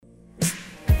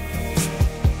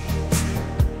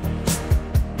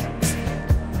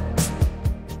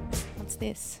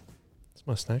this? It's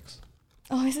my snacks.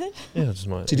 Oh, is it? Yeah, it's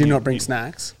my. Did you not bring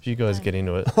snacks? If you guys get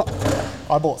into it,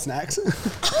 I bought snacks.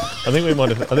 I think we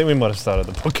might have started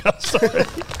the podcast already.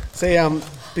 See,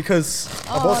 because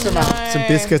I bought some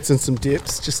biscuits and some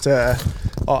dips just to.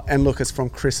 Oh, and look, it's from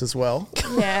Chris as well.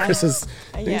 Yeah. Chris is.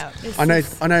 Yeah. I know.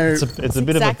 It's a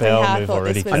bit exactly of a how bowel I move thought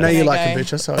already. this I was know you gonna like go.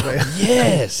 kombucha, so I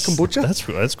Yes, kombucha. That's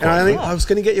And quite. I was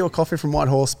going to get you a coffee from White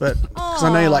Horse, but because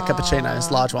I know you like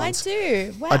cappuccinos, large ones. I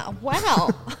do. Wow.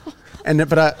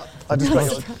 But I just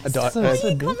got you a diet.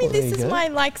 You got me. This is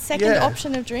my second Yeah.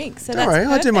 option of drinks. So Don't that's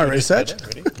worry, I do my perfect. research.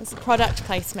 It's product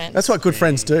placement. That's what good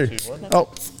friends do. 3, 2, 1.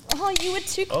 Oh, you were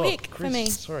too quick for Chris, me.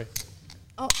 Sorry.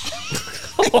 Oh.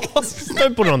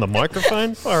 Don't put it on the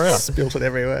microphone. Far out. Spilled it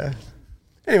everywhere.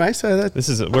 Anyway, so This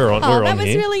is it. We're on. Oh, we're that on was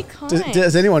here. really kind.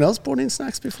 has anyone else brought in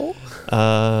snacks before?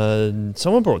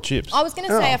 Someone brought chips. I was going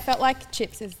to say Oh. I felt like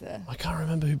chips is the. I can't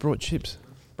remember who brought chips.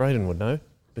 Braden would know,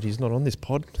 but he's not on this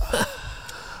pod.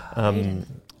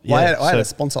 Yeah, I had a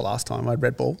sponsor last time. I had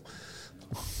Red Bull.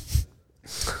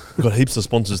 We've got heaps of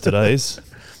sponsors today.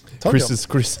 Told you.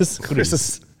 Chris's.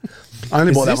 Chris's. I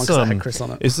only bought that one because I had Chris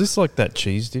on it. Is this like that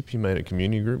cheese dip you made at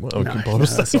community group? No,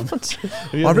 that's not-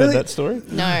 Have you ever heard that story?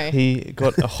 No. He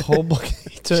got a whole block.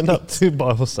 He turned up to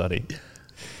Bible study,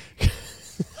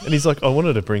 and he's like, "I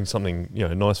wanted to bring something,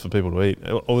 nice for people to eat.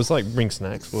 I was like, bring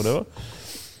snacks or whatever."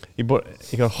 He got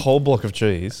a whole block of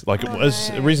cheese, it was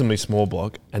a reasonably small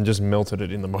block, and just melted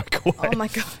it in the microwave. Oh my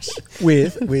gosh.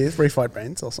 with refried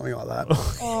beans or something like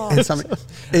that. And something.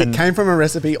 It came from a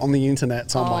recipe on the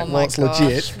internet, so I'm like, well, it's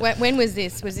legit. When was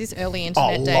this? Was this early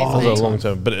internet days? long It was mate? a long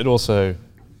term, but it also,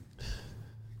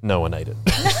 no one ate it.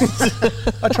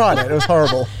 I tried it. It was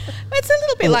horrible. It's a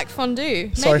little bit like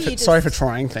fondue. Sorry for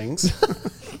trying things.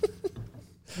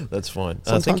 That's fine.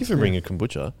 Sometimes, Thank you for bringing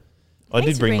kombucha. I Thanks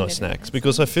did for bring my bringing it. snacks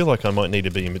because I feel like I might need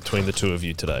to be in between the two of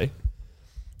you today.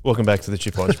 Welcome back to the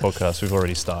Chip Lunch podcast. We've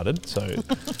already started, so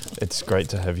it's great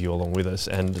to have you along with us.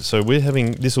 And so we're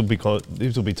having this will be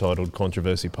titled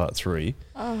Controversy Part 3.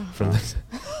 Oh. From this.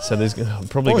 So there's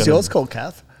probably What was gonna, yours called,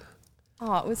 Kath?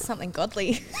 Oh, it was something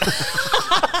godly.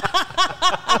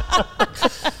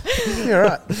 Yeah,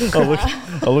 right.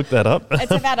 I'll look that up.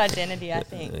 It's about identity, I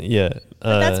think. Yeah.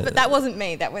 But that wasn't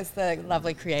me. That was the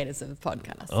lovely creators of the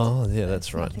podcast. Oh yeah,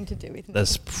 that's right. Nothing to do with me.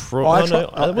 That's I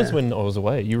that was when I was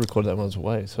away. You recorded that when I was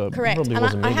away, so Correct. it probably And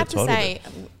wasn't me I that have to titled say, it.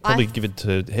 Probably give it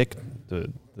to Heck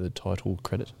the title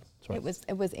credit. Sorry.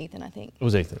 it was Ethan, I think. It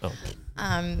was Ethan. Oh,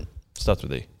 Um, starts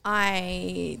with E.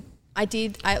 I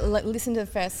listened to the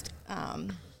first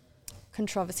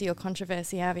controversy or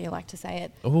controversy, however you like to say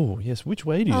it. Oh yes. Which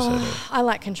way do you say that? I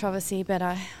like controversy, but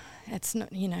it's not.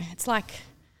 It's like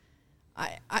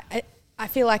I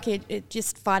feel like it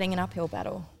just fighting an uphill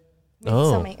battle. With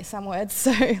Oh. some words.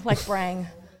 So like brang.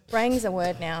 Brang's a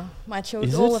word now. My children,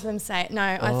 Is all it? of them say it. No,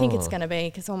 I think it's going to be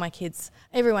because all my kids,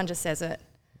 everyone just says it.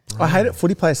 I hate it.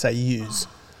 Footy players say use.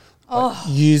 Oh,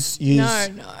 Use.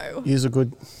 no. Use a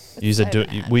good. Use so a do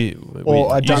bad.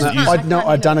 Or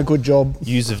I've done a good job.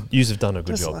 Use have done a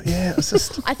good Just job. like, yeah, it's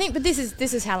just. I think, but this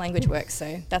is how language works,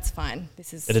 so that's fine.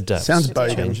 This is. It adapts. Sounds It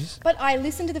bogan. changes. But I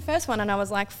listened to the first one and I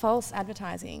was like, false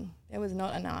advertising. There was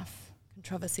not enough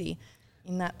controversy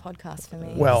in that podcast for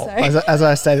me. Well, So- as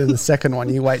I stated in the second one,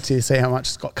 you wait till you see how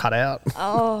much got cut out.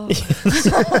 oh,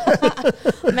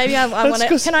 maybe I want to.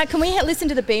 'cause- Can we listen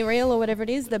to the B reel or whatever it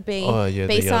is? The B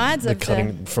the sides the of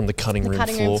cutting from the cutting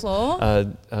room floor.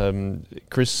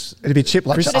 Chris. It'd be chip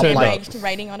like Chris the Put turned a up.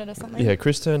 rating on it or something. Yeah,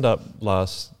 Chris turned up the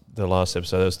last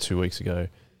episode. That was 2 weeks ago.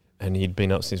 And he'd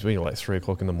been up since like 3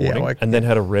 o'clock in the morning, and then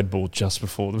had a Red Bull just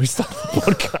before we started the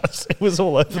podcast. It was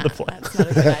all over the place. That's not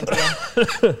a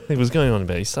good idea. He was going on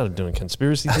about. He started doing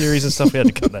conspiracy theories and stuff. We had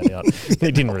to cut that out. He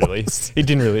didn't really.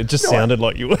 It just sounded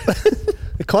like you were.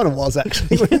 It kind of was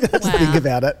actually. When you think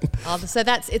about it. Oh, so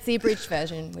it's the abridged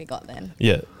version we got then.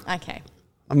 Yeah. Okay.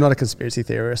 I'm not a conspiracy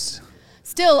theorist.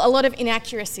 Still, a lot of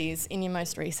inaccuracies in your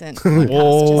most recent Oh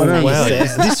podcast. wow! saying.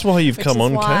 Is this why you've Which come is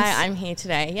on, why Kath? I'm here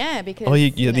today. Yeah, because Oh,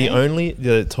 the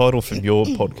know, title for your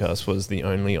podcast was The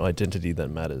Only Identity That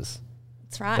Matters.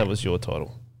 that's right. That was your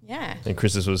title, yeah. and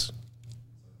Chris's was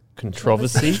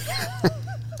controversy.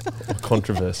 Or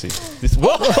controversy. This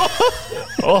what?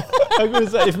 Oh, I was going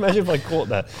to say, imagine if I caught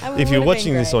that. That If you're would've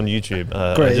watching been this great. on YouTube,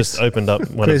 I Chris. just opened up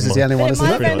one Chris of is the my. only one, But it isn't might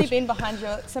it? have Pretty only much. been behind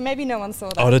your, so maybe no one saw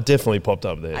that. Oh, it definitely popped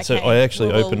up there. So Okay, I actually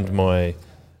we'll- opened my.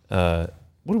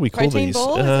 What do we call Protein these?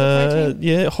 ball? Is it protein?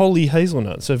 Yeah, holy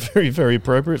hazelnut. So very, very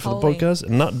appropriate for Holy. the podcast.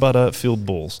 Nut butter filled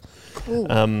balls. Ooh.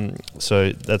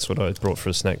 So that's what I brought for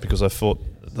a snack because I thought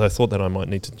that I might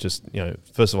need to just,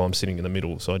 first of all, I'm sitting in the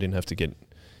middle, so I didn't have to get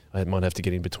I might have to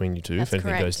get in between you two That's if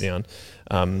anything goes correct.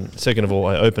 down. Second of all,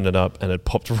 I opened it up and it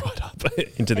popped right up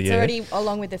into the It's air. already,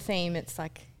 along with the theme, it's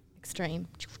like extreme.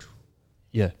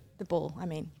 Yeah, The ball, I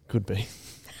mean. could be.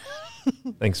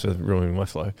 Thanks for ruining my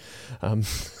flow.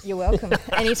 You're welcome.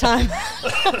 Anytime.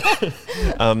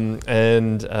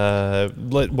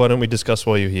 Why don't we discuss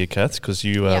why you're here, Kath? Because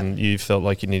you Yep. you felt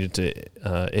like you needed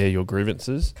to air your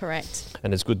grievances, Correct.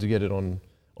 and it's good to get it on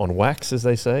wax, as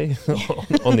they say,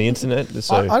 on the internet.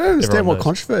 So I don't understand everyone what knows.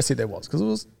 controversy there was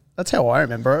because that's how I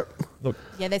remember it.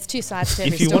 Yeah, there's two sides to If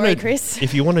every you story, want Chris.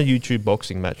 if you want a YouTube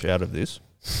boxing match out of this,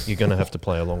 you're going to have to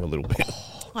play along a little bit.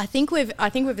 I think we've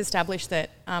established that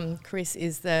Chris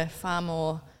is the far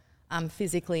more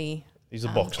physically He's a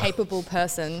boxer. capable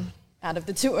person out of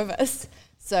the two of us.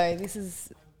 So this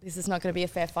is not going to be a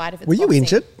fair fight if it's Were you boxing.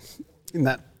 injured in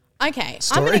that? Okay, I'm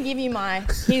Story? going to give you my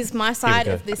side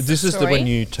Here of we go. this This is story. when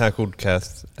you tackled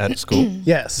Kath at school.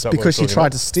 Yes, that what because she I'm talking tried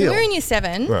about? to So steal. we were in year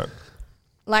 7. Right.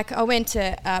 Like I went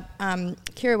to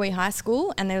Kirrawee High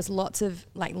School, and there was lots of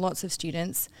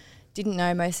students. Didn't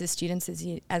know most of the students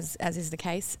as is the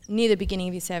case. Near the beginning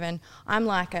of year 7,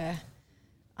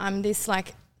 I'm this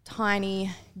like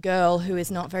tiny girl who is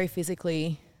not very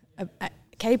physically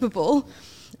capable,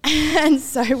 and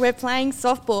so we're playing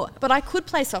softball. But I could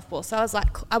play softball, so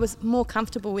I was more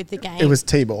comfortable with the game. It was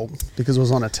T-ball because it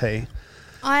was on a tee.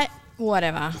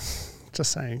 Whatever.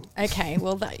 Just saying. Okay,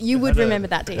 well you would remember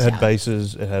that It detail. had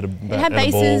bases. It had a bat It had and a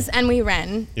bases, ball. and we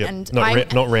ran, Yep. and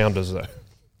Not rounders though.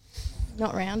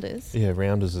 not rounders. Yeah,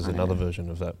 rounders is another version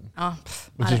of that, Oh,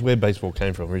 which is where baseball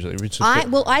came from originally.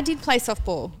 I did play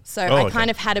softball, so Oh, I okay.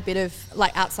 kind of had a bit of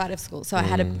like outside of school. So I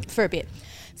had for a bit.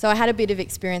 So I had a bit of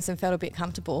experience and felt a bit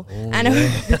comfortable. And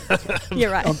you're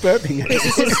right. I'm burping it. Chris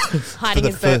is just hiding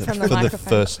his burp from the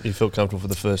microphone. You felt comfortable for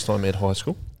the first time at high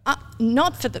school?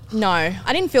 Not for the no.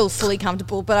 I didn't feel fully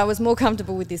comfortable, but I was more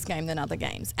comfortable with this game than other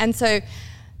games. And so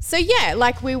yeah,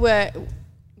 like we were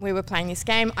playing this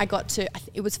game. I got to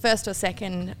it was first or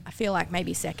second. I feel like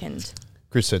maybe second.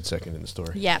 Chris said second in the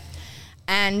story. Yeah,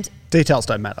 and Details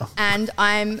don't matter. and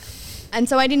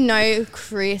so I didn't know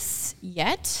Chris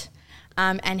yet.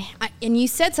 And you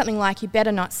said something like, you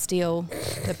better not steal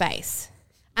the base.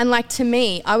 And like to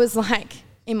me, I was like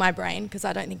in my brain, because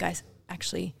I don't think I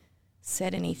actually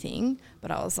said anything, but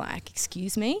I was like,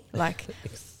 excuse me? Like,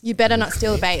 you better not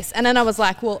steal the base. And then I was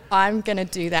like, well, I'm going to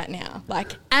do that now.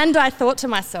 Like, and I thought to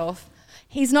myself,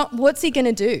 what's he going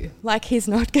to do? Like, he's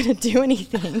not going to do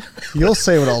anything. You'll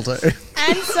see what I'll do.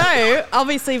 And so,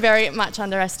 obviously very much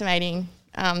underestimating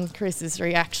Chris's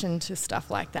reaction to stuff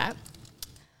like that.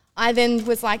 I then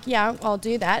was like, yeah, I'll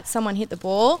do that. Someone hit the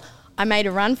ball. I made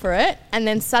a run for it. And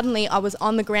then suddenly I was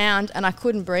on the ground and I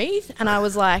couldn't breathe. And I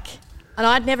was like, and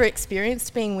I'd never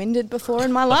experienced being winded before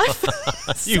in my life.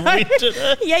 You winded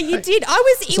her? Yeah, you did.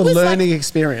 It's a learning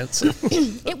experience.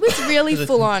 It was really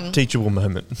full on. Teachable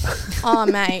moment. Oh,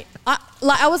 mate.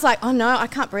 I was like, oh no, I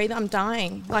can't breathe. I'm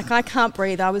dying. Like, I can't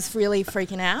breathe. I was really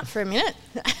freaking out for a minute.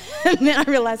 And then I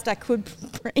realised I could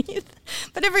breathe.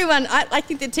 But everyone, I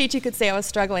think the teacher could see I was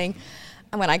struggling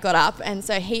when I got up. And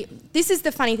so this is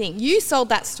the funny thing. You sold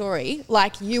that story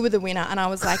like you were the winner. And I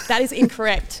was like, that is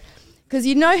incorrect. Because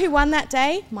you know who won that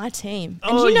day? My team.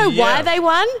 And Oh, you know yeah. why they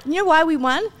won? You know why we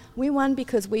won? We won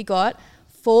because we got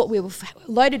we were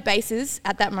loaded bases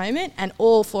at that moment, and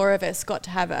all 4 of us got to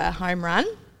have a home run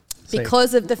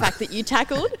because of the fact that you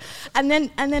tackled, and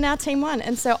then our team won.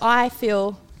 And so I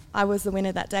feel I was the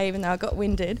winner that day, even though I got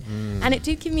winded. And it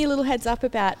did give me a little heads up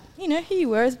about, who you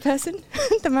were as a person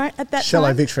at that Shallow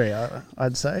time. victory,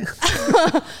 I'd say.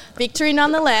 Victory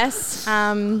nonetheless.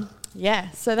 Yeah,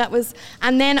 so that was,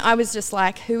 and then I was just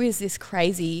like, who is this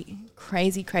crazy,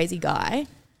 crazy, crazy guy?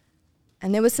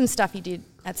 And there was some stuff he did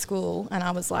at school, and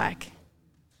I was like,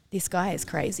 this guy is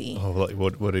crazy. Oh, like,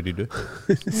 what did he do?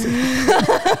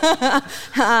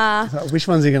 Which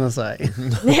one's he going to say?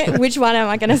 Which one am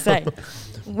I going to say?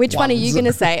 Which one are you Ones. going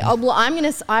to say? Oh, well, I'm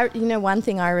going to, one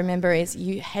thing I remember is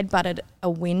you headbutted a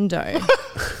window.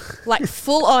 Like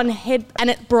full on head, and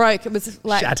it broke. It was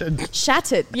like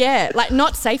shattered. Yeah, like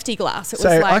not safety glass. It So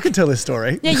was like, I could tell this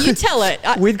story. Yeah, you tell it.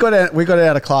 We got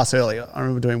out of class early. I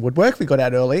remember doing woodwork. We got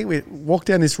out early. We walked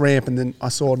down this ramp, and then I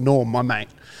saw Norm, my mate.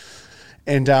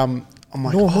 And I'm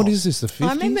like, Norm, what is this, the 50s?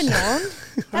 I remember Norm.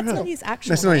 That's not his actual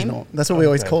That's not his name. Norm. That's what we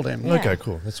always called him. Yeah. Okay,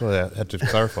 cool. That's why I had to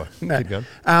clarify. No. Keep going.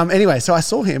 Anyway, so I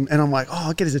saw him, and I'm like, oh,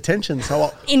 I'll get his attention.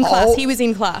 So In class, he was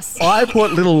in class. I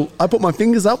put my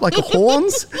fingers up like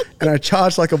horns, and I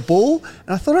charged like a bull,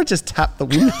 and I thought I'd just tap the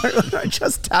window. I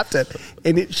just tapped it,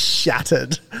 and it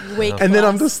shattered. Weak And then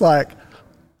I'm class. just like,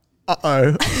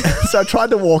 uh-oh. So I tried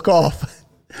to walk off,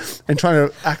 and trying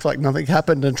to act like nothing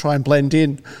happened and try and blend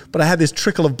in. But I had this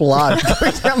trickle of blood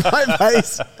going down my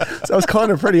face. So it was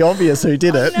kind of pretty obvious who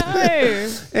did it.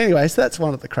 No. Anyway, so that's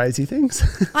one of the crazy things.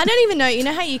 I don't even know. You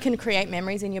know how you can create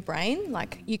memories in your brain?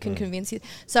 Like you can convince you.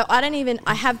 So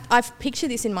I've pictured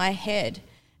this in my head,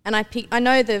 and I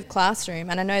know the classroom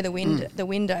and I know the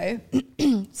window.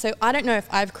 So I don't know if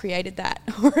I've created that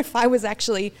or if I was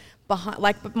actually behind.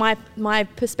 Like my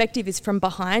perspective is from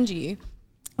behind you,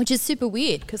 which is super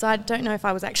weird because I don't know if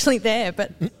I was actually there.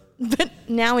 But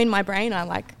now in my brain I'm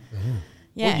like,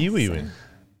 yeah. What year were you in?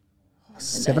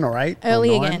 7 or 8.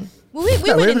 Early or 9. again. Well, we No, went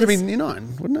it in would have this, been year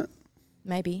 9, wouldn't it?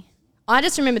 maybe. I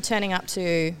just remember turning up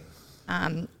to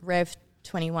Rev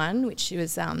 21, which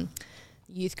was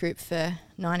youth group for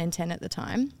 9 and 10 at the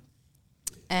time,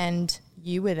 and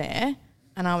you were there,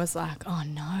 and I was like, oh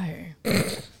no,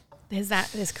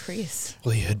 there's Chris.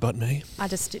 Will you headbutt me? I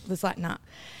just was like, nah.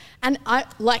 And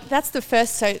that's the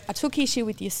first, so I took issue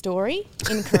with your story,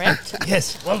 incorrect.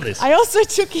 Yes, love this. I also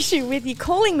took issue with you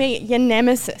calling me your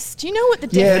nemesis. Do you know what the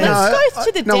Yeah, definition? no, Let's go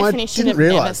to the definition I of didn't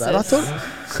realise nemesis. that. I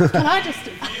thought... Can I just...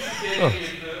 The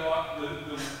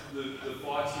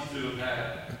fights you two have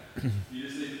had, you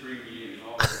just need to bring me in.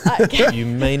 Okay. You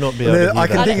may not be able to hear I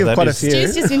can that. think of That quite a is- few.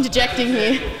 Stu's just interjecting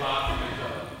here.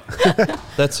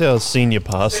 That's our senior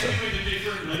pastor.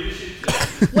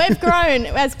 We've grown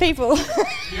as people. You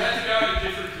had to go to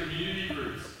different community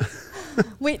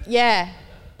groups. Yeah,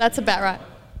 that's about right.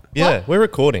 Yeah, we're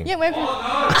recording. Yeah, we've...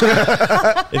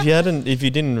 If you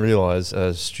didn't realise,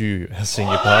 Stu, our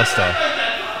senior pastor,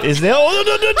 is now. Oh,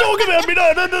 don't talk about me!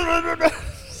 No.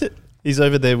 He's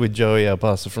over there with Joey, our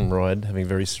pastor from Ryde, having a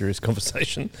very serious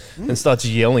conversation, and starts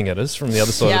yelling at us from the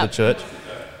other side of the church.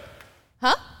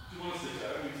 Huh?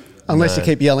 Unless you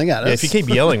keep yelling at us. Yeah, if you keep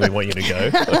yelling, we want you to go.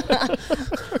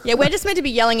 Yeah, we're just meant to be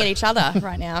yelling at each other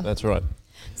right now. That's right.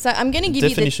 So I'm going to give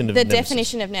Definition you of the nemesis.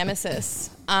 definition of nemesis.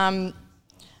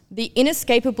 The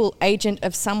inescapable agent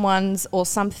of someone's or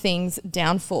something's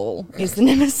downfall is the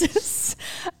nemesis.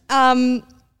 I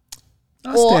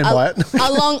stand by it.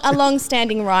 a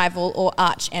long-standing rival or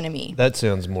arch enemy. That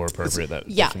sounds more appropriate, that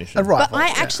Yeah. definition. A rival. But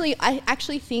I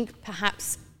actually think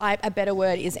perhaps a better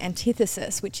word is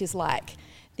antithesis, which is like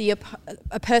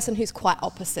a person who's quite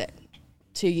opposite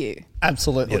to you.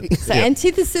 Absolutely. Yeah. So Yeah.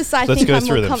 antithesis, I Let's think go I'm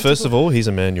through more them. comfortable. First of all, he's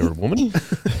a man, you're a woman.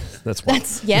 That's one.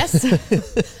 That's yes.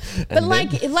 But And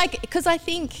like, because I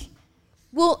think,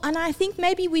 and I think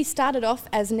maybe we started off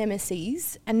as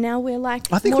nemeses, and now we're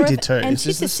like I think more we did of too.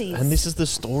 antitheses. And this is the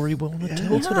story we want to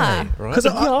tell Yeah. today, right? Because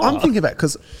I'm thinking about,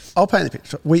 because I'll paint the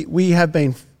picture.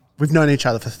 We've known each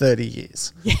other for 30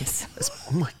 years. Yes,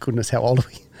 Oh my goodness, how old are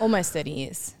we? almost 30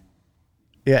 years.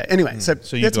 Yeah, anyway, so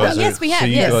you that's guys about are- it. Yes, we have. so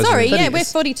you Yeah, guys sorry. are- Yeah, 30 we're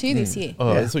years. 42 this year.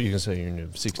 Oh, Yeah. I thought you were going to say you're in your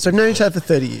 60s. So we've known each other for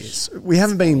 30 years. We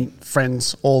haven't been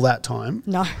friends all that time.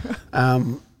 No.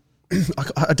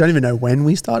 I don't even know when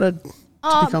we started to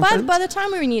become friends. By the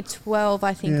time we were in year 12,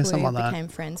 I think Yeah, we something like that. became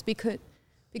friends because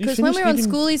finished when we were on in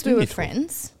schoolies, we year were 12?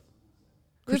 friends.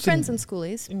 We were Christian- friends on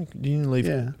schoolies. You didn't leave.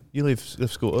 Yeah. You left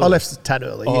school early. I left a tad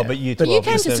early. Oh, yeah. but you. You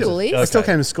came to schoolies? I still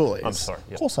came to school. I'm sorry,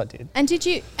 yeah. Of course I did. And did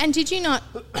you not?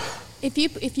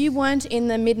 If you weren't in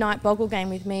the midnight boggle game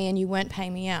with me and you weren't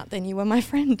paying me out, then you were my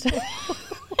friend.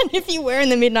 And if you were in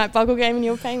the midnight boggle game and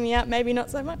you were paying me out, maybe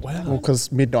not so much. Wow. Well,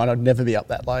 because midnight, I'd never be up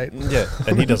that late. Yeah,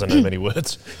 and he doesn't know many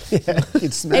words. Yeah,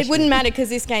 you'd smash It wouldn't matter because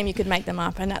this game you could make them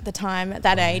up, and at the time, at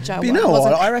that age, I, But you know what?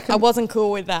 wasn't, I reckon- I wasn't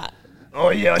cool with that. Oh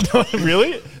yeah, I know.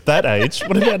 Really? That age?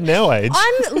 What about now age?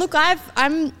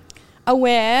 I'm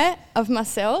aware of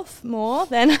myself more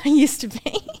than I used to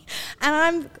be,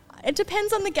 and it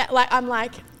depends on the game.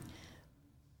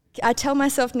 I tell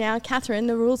myself now, Catherine,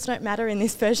 the rules don't matter in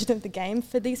this version of the game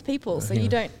for these people, so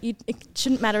it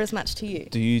shouldn't matter as much to you.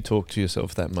 Do you talk to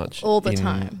yourself that much? All the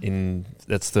time.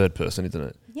 That's third person, isn't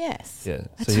it? Yes. Yeah.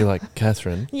 So you're like,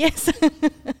 Catherine. Yes.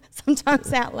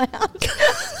 Sometimes out loud.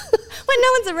 When no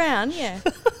one's around, yeah.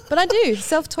 But I do,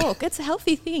 self-talk. It's a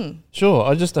healthy thing. Sure,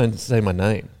 I just don't say my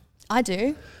name. I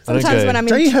do. I don't Sometimes go- when I'm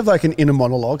Don't in... you have like an inner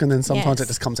monologue and then sometimes Yes. it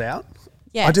just comes out?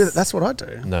 Yes. I do that. That's what I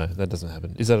do. No, that doesn't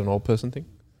happen. Is that an old person thing?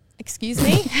 Excuse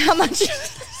me? How much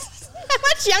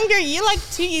younger are you? Like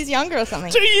 2 years younger or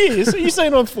something? 2 years? Are you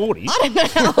saying I'm 40? I don't know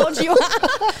how old you are.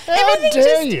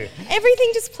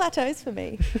 Everything just plateaus for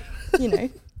me. You know,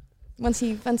 once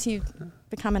you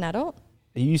become an adult.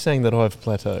 Are you saying that I've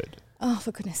plateaued? Oh,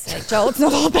 for goodness sake, Joel, it's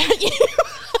not all about you.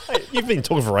 You've been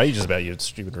talking for ages about your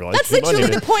stupid That's relationship.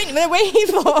 literally the point that we're here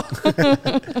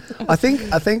for. I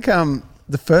think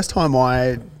the first time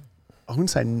I wouldn't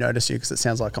say notice you because it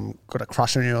sounds like I'm got a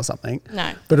crush on you or something.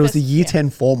 No. But it was First- the year yeah. 10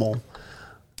 formal.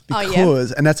 Oh, yeah.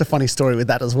 Because, and that's a funny story with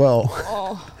that as well.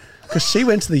 Oh, because she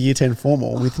went to the year 10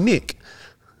 formal with Nick.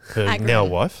 Her Agron. now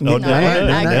wife. No,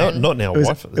 Now, not now It was-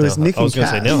 wife. it was Now- Nick I was and going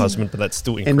to say Kath. now husband, but that's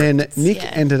still And incorrect. then Nick Yeah.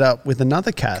 ended up with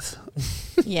another Kath.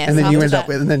 Yes. And then you after end up that.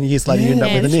 with, and then years later you end up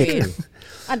Yeah, with a it's Nick. weird.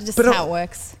 That's just But how it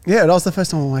works. Yeah, that was the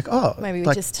first time I'm like, oh. Maybe we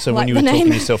like, just So like when you the were talking name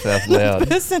to yourself out loud,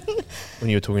 person. when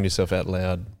you were talking to yourself out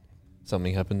loud,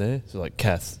 something happened there. So like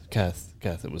Kath.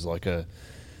 It was like a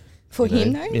For you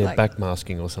know, him, though? yeah, Like-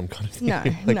 backmasking or some kind of thing. No,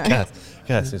 like no.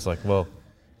 Kath. It's like, well,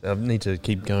 I need to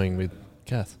keep going with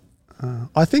Kath.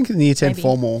 I think in the year 10 Maybe.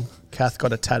 formal, Kath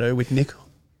got a tattoo with Nick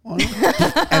on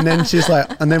it. And then she's like,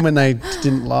 and then when they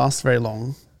didn't last very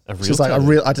long, A real she's like,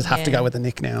 tattoo? I just have to Yeah. go with the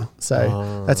Nick now.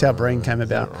 So that's how Breen came Is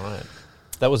that about. right.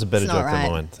 That was a better It's not joke right.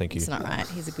 than mine. Thank you. It's not right.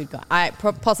 He's a good guy. I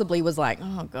possibly was like,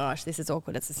 oh gosh, this is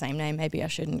awkward. It's the same name. Maybe I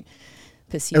shouldn't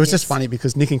pursue It was this. just funny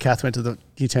because Nick and Kath went to the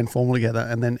year 10 formal together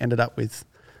and then ended up with,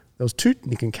 there was two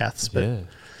Nick and Kaths, but Yeah.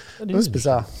 it was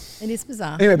bizarre. It is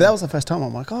bizarre. Anyway, but that was the first time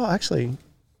I'm like, oh, actually,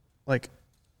 like,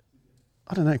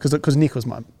 I don't know, because Nick was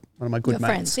one of my good Your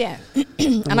mates. friends, yeah.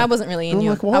 And I wasn't really in And I'm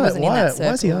your. like, why, I wasn't in that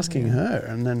why is he circle. asking her?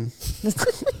 And then,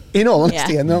 in all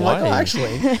honesty, Yeah. and then I'm like, oh, Why?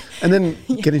 actually, and then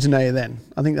getting to know you then.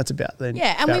 I think that's about then.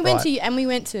 Yeah, and about we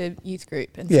went to youth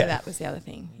group, and so Yeah. that was the other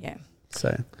thing. Yeah.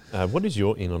 So What does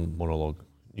your in on monologue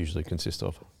usually consist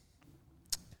of?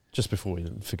 Just before we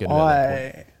forget about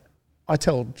that point. I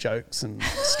tell jokes and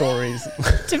stories.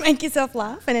 To make yourself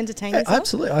laugh and entertain yourself.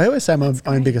 Absolutely, I always say I'm my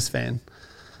own biggest fan.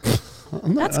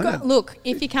 I'm not, That's I good. don't- Look,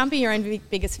 if you can't be your own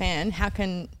biggest fan, how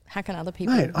can other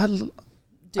people? Mate, I do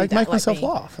make that like myself me?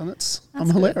 laugh, and I'm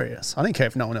That's hilarious. I don't care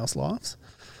if no one else laughs.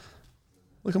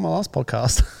 Look at my last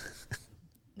podcast.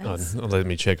 Nice. Let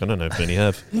me check. I don't know if many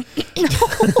have.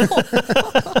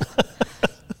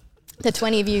 The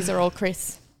 20 views are all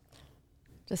Chris.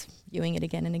 Just viewing it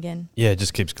again and again. Yeah, it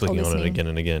just keeps clicking on it listening. again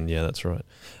and again. Yeah, that's right.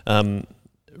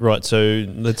 Right, so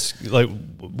let's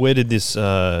where did this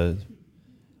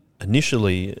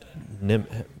initially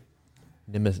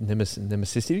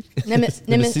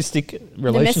nemesistic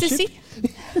relationship? Nemesis?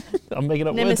 I'm making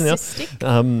up words now.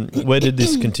 Nemesistic? Where did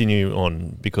this continue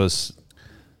on? Because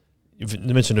you've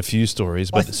mentioned a few stories,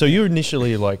 but so you're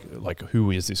initially like who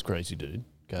is this crazy dude?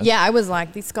 Gav? Yeah, I was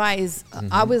like, this guy is. Mm-hmm.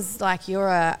 I was like, you're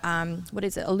a what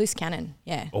is it? A loose cannon.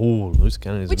 Yeah. Oh, loose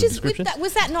cannon is Which a good is description.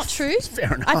 was that not true?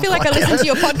 Fair enough. I feel like I listened to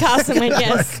your podcast and went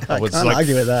yes, I was can't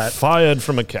argue with that. Fired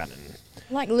from a cannon.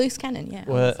 like loose cannon. Yeah.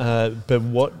 Well, but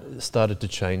what started to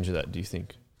change that? Do you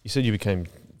think? You said you became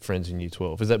friends in year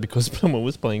 12. Is that because someone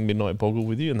was playing Midnight Boggle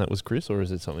with you and that was Chris, or is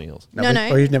it something else? No, we- no.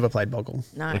 Or you've never played Boggle.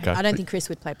 No, Okay. I don't think Chris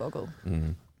would play Boggle.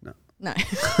 Mm. No.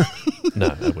 No,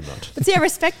 I would not. But see, I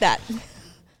respect that.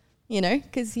 You know,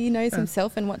 because he knows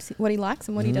himself and what he likes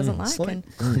and what he doesn't like. Sleep. And,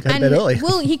 Go to bed early.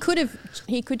 well, he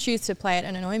could choose to play it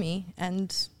and annoy me,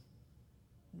 and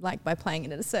like by playing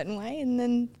it in a certain way, and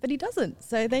then but he doesn't.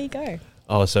 So there you go.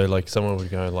 Oh, so like someone would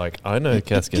go like, I know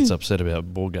Kath gets upset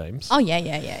about board games. Oh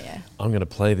yeah. I'm going to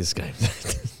play this game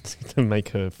to make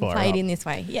her fire Play up. it in this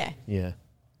way, yeah. Yeah.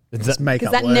 Is Just that make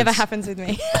Because up that words. never happens with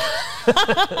me.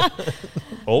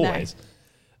 always?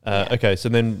 Okay, so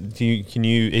then can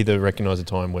you either recognize a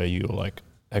time where you were like,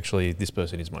 actually, this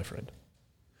person is my friend?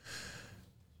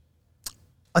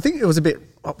 I think it was a bit.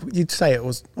 You'd say it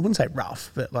was. I wouldn't say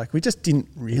rough, but like we just didn't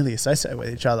really associate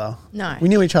with each other. No. we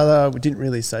knew each other. We didn't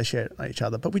really associate with each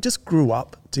other, but we just grew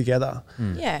up together.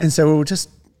 Yeah. And so we were just,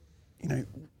 you know,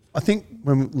 I think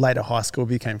when later high school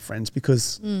we became friends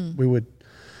because we would.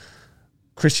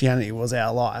 Christianity was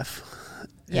our life,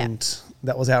 Yeah. and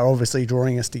that was our obviously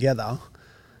drawing us together,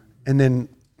 and then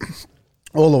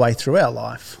all the way through our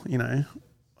life, you know,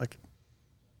 like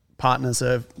partners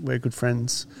we're good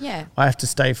friends. Yeah, I have to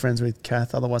stay friends with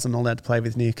Kath, otherwise I'm not allowed to play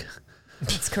with Nick.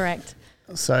 that's correct.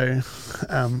 So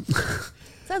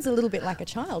Sounds a little bit like a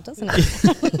child, doesn't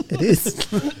it? it is.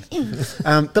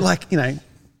 But like, you know,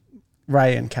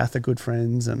 Ray and Kath are good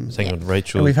friends, and Hang on,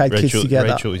 Rachel. And we've had kids Rachel, together.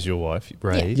 Rachel is your wife.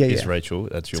 Ray Yeah. is Yeah. Rachel.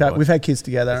 That's your so wife. we've had kids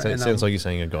together. So it and, sounds like you're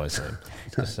saying a guy's name.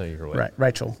 Just so you're aware.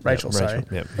 Rachel, sorry.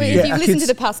 Yeah. Well, Yeah, if you've our listened kids- to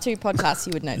the past two podcasts,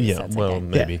 you would know this. Yeah. so it's Well, okay.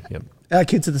 maybe. Yeah. Our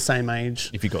kids are the same age,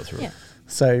 If you got through Yeah. it.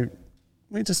 so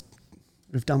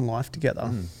we've done life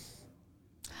together.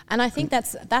 And I think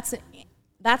that's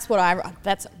what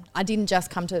I didn't just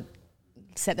come to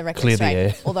set the record Clear the straight.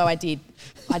 air. Although I did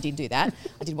do that.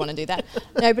 I did want to do that.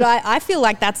 No, but I feel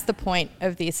like that's the point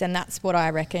of this, and that's what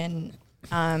I reckon.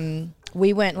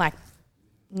 We weren't like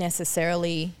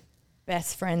necessarily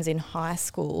best friends in high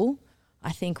school.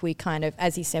 I think we kind of,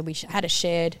 as you said, we had a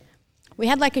shared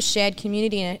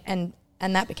community, and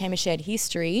that became a shared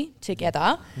history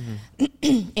together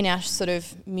in our sort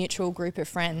of mutual group of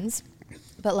friends.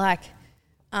 But like,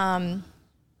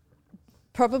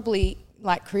 probably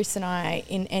like Chris and I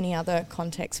in any other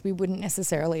context, we wouldn't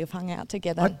necessarily have hung out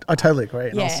together. I totally agree.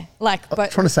 And yeah, like, I'm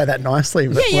but trying to say that nicely.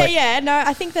 But yeah. No,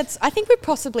 I think we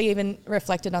possibly even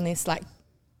reflected on this like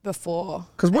before.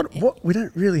 Because what we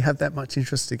don't really have that much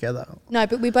interest together. No,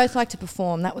 but we both like to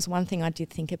perform. That was one thing I did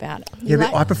think about. Yeah,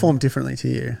 but I perform differently to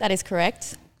you. That is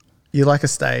correct. You like a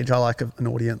stage, I like an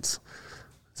audience.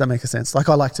 Does that make a sense? Like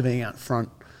I like to be out front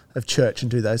of church and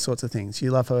do those sorts of things.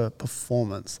 You love a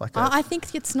performance. I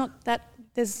think it's not that,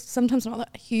 there's sometimes not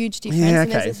a huge difference. Yeah, and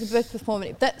okay. it's both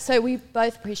performative. So we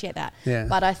both appreciate that. Yeah.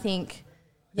 But I think,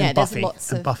 And there's Buffy. lots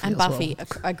And of... Buffy and as well. Buffy,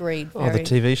 agreed. Oh, the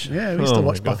TV show. Yeah, we used to Oh my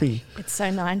watch God. Buffy. It's so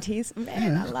 90s.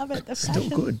 Man, I love it. The Still fashion.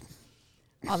 good.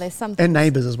 Oh, there's something. And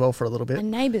Neighbours as well for a little bit.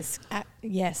 And Neighbours.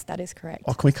 Yes, that is correct.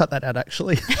 Oh, can we cut that out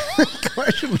actually?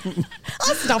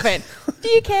 Oh, stop it. Do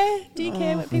you care? Do you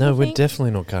care what people No, we're think?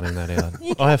 definitely not cutting that out.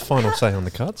 I have final say on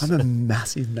the cuts. I'm a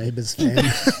massive Neighbours fan.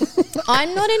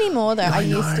 I'm not anymore, though. I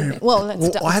used to be. Well,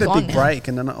 I had a big now. break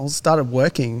and then I started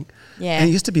working. Yeah. And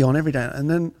it used to be on every day. And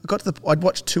then I got to I'd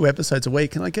watch 2 episodes a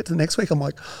week and I get to the next week, I'm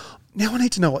like, now I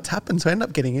need to know what's happened. So I end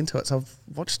up getting into it. So I've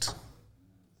watched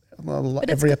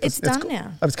every episode. it's done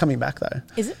now. I was coming back though.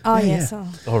 Is it? Oh, Yeah, yes. yeah.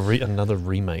 Oh. Oh, another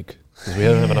remake. Because we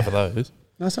don't have enough of those.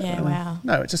 No, it's not- Yeah, wow.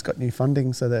 No, it just got new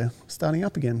funding, so they're starting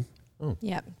up again.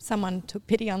 Yep. Someone took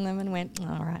pity on them and went,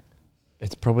 all right.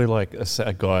 It's probably like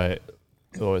a guy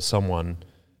or someone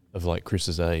of like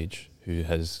Chris's age who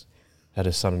has had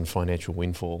a sudden financial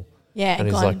windfall. Yeah, And and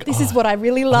he's gone, like, this is "Oh, what I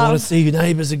really I want to love. see your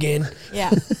neighbours again. Yeah.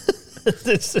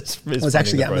 it's It was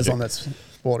actually Amazon that's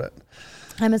bought it.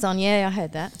 Amazon, yeah, I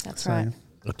heard that. That's So right.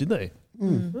 Oh, did they?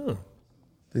 Oh.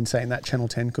 been saying that Channel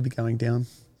 10 could be going down.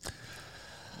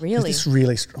 Really? It's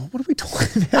really strong. What are we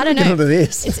talking about? I don't know. Get onto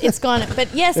this. It's gone,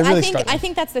 but yes, They're really I struggling.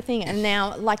 think that's the thing. And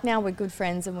now we're good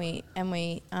friends, and we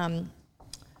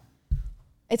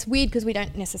it's weird because we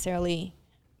don't necessarily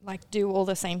like do all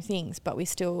the same things, but we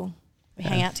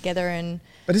hang out together and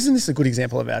But isn't this a good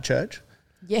example of our church?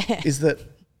 yeah, Is that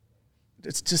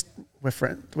it's just we're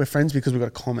friends because we've got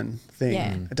a common thing.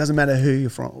 Yeah. It doesn't matter who you're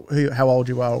from, how old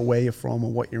you are, or where you're from,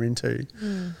 or what you're into.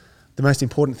 The most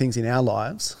important things in our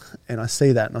lives, and I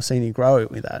see that, and I've seen you grow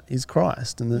with that, is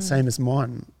Christ, and the same as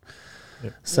mine.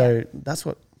 Yep. So this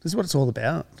is what it's all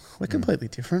about. We're completely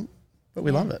different, but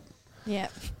we Yeah. love it. yeah.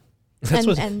 That's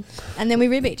what- And then we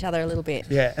rib each other a little bit.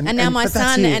 Yeah, And now my but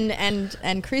that's son it.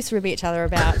 and Chris rib each other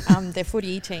about their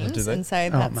footy teams, do they? and so Oh,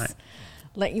 that's mate.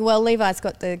 like Levi's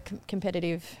got the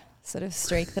competitive sort of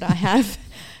streak that I have,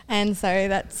 and so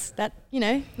that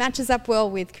matches up well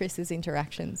with Chris's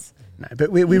interactions. No,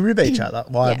 but we rib each other.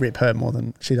 Well, I Yeah. rip her more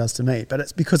than she does to me, but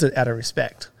it's because out of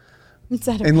respect. It's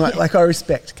out of- And yeah. like I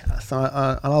respect Kath,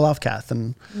 I love Kath,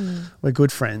 and we're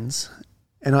good friends.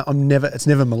 And it's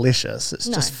never malicious. It's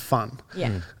No. just fun.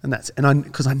 Yeah. And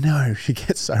because I know she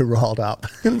gets so riled up.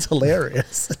 It's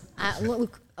hilarious.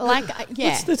 Look, like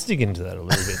yeah. Let's dig into that a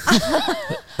little bit.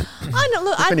 I know,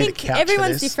 look, I We need a think couch for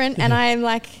everyone's this. different, and I'm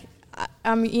like,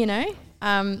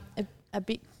 a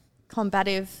bit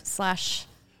combative /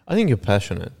 I think you're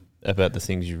passionate about the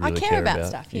things you really I care about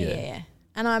stuff. Yeah.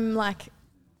 And I'm like,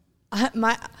 I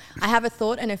have a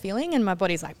thought and a feeling, and my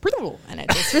body's like, and it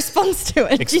just responds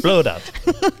to it. Explode up.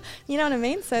 You know what I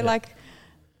mean? So like,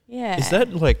 yeah. Is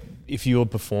that like, if you're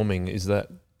performing, is that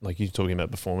like you're talking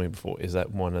about performing before, is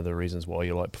that one of the reasons why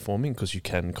you like performing? Because you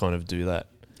can kind of do that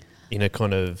in a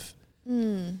kind of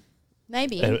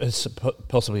maybe?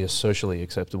 possibly a socially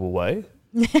acceptable way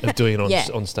of doing it Yeah.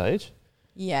 on stage?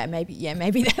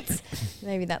 Maybe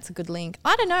that's a good link.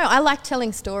 I don't know. I like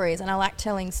telling stories, and I like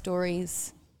telling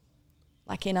stories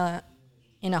like in a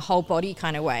whole body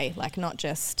kind of way, like not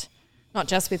just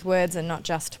with words and not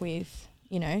just with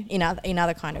in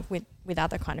other kind of with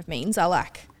other kind of means.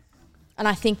 And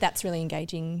I think that's really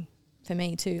engaging for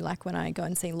me too. Like when I go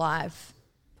and see live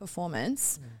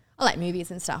performance, I like movies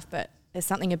and stuff, but there's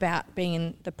something about being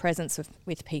in the presence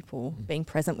with people, being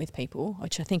present with people,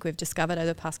 which I think we've discovered over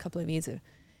the past couple of years of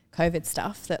COVID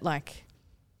stuff, that like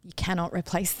you cannot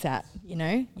replace that. You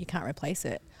can't replace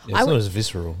it. Yeah, it's not as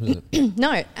visceral, is it?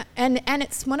 No, and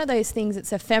it's one of those things.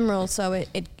 It's ephemeral, so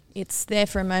it's there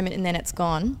for a moment and then it's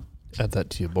gone. Add that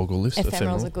to your boggle list.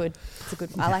 Ephemeral's Ephemeral. it's a good.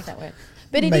 I like that word.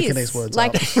 But it is Making these words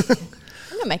like up.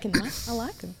 I'm not making them up. I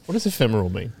like them. What does ephemeral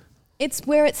mean? It's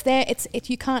where it's there. It's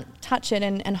you can't touch it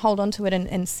and hold on to it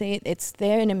and see it. It's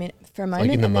there in a minute for a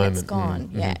moment in the and then it's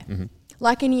moment. gone. Yeah.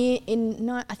 Like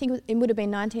I think it would have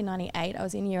been 1998. I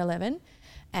was in year 11,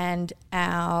 and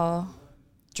our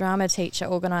drama teacher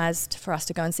organised for us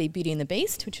to go and see Beauty and the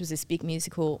Beast, which was this big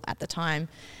musical at the time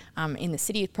in the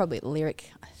city, probably at the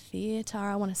Lyric Theatre,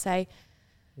 I want to say.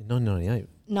 In 1998.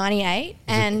 98,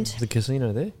 and Was the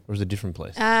casino there? Or was it a different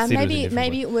place? Theatre was a maybe different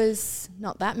maybe place. it was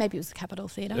not that. Maybe it was the Capitol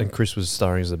Theatre. And Chris was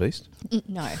starring as the Beast?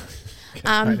 No.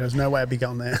 Mate, there's no way I'd be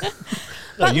going there. No,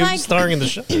 But you were like- starring in the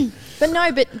show.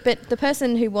 But the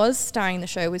person who was starring the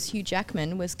show was Hugh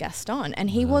Jackman, was Gaston, and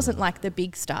he wasn't Ah. like the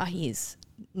big star he is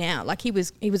now. Like he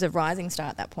was a rising star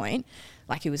at that point.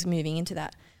 Like he was moving into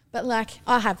that. But like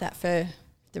I have that for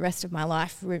the rest of my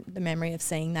life, the memory of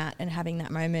seeing that and having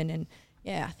that moment. And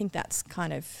yeah, I think that's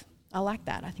kind of, I like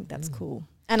that. I think that's cool.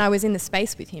 And I was in the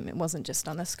space with him. It wasn't just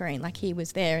on the screen. Like he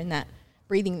was there in that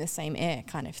breathing the same air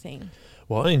kind of thing.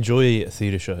 Well, I enjoy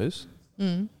theatre shows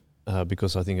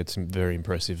because I think it's very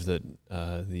impressive that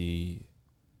the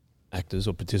actors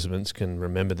or participants can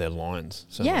remember their lines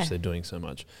so Yeah. much. They're doing so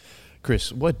much.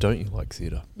 Chris, why don't you like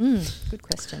theatre? Good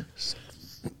question.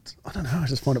 I don't know. I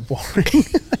just find it boring.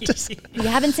 You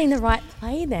haven't seen the right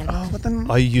play then. Oh, but then,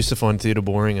 I used to find theatre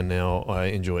boring and now I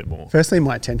enjoy it more. firstly,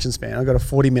 my attention span. I've got a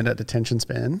 40-minute attention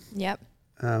span Yep.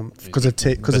 because of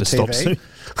Better stop TV. soon.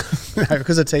 No,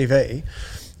 because of TV.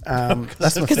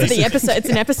 That's my Because of thing. the episode, it's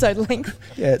an episode length.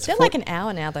 Yeah, it's They're like an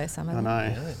hour now though, some of I them.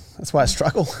 know. That's why I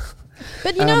struggle.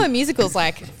 But you know, a musical's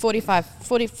like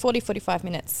 45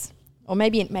 minutes. Or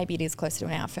maybe it is closer to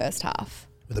an hour first half.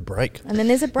 With a break. And then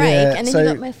there's a break, Yeah, and then so you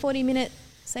got my 40-minute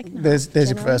second half. There's your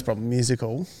generally. first problem.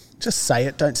 Musical. Just say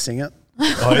it. Don't sing it.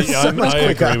 I much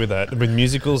quicker. agree with that. With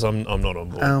musicals, I'm not on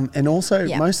board. And also,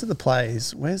 Yeah. most of the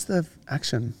plays, where's the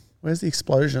action? Where's the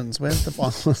explosions? Where's the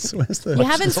violence? Where's the...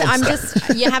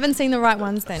 You haven't seen the right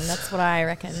ones then. That's what I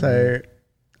reckon. So,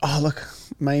 oh, look,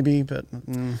 maybe, but...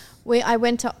 I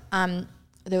went to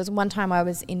there was one time I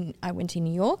went to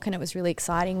New York and it was really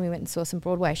exciting. We went and saw some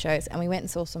Broadway shows and we went and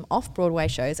saw some off-Broadway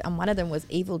shows, and one of them was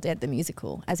Evil Dead the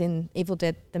musical, as in Evil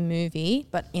Dead the movie,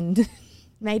 but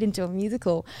made into a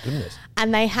musical. Goodness.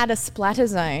 And they had a splatter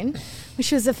zone,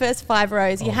 which was the first 5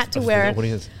 rows. You had to wear What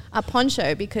is? a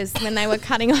poncho because when they were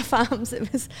cutting off arms,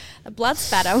 it was a blood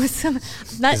spatter. Was some,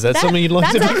 Is that something you'd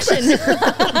like to do? That's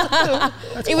action.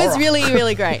 It was really,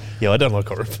 really great. Yeah, I don't like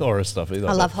horror stuff either.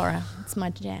 I love horror. It's my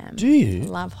jam. Do you? I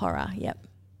love horror. Yep.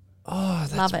 Oh,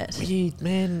 that's Love it. weird,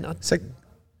 man. So,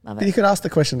 Love you it. could ask the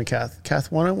question to Kath.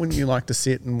 Kath, why don't you like to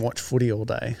sit and watch footy all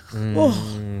day?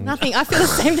 Nothing. I feel the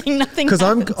same thing. Nothing. Because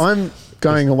happens. I'm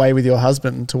going away with your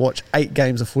husband to watch 8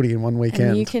 games of footy in one weekend.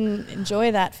 And you can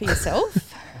enjoy that for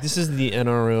yourself. This is the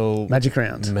NRL Magic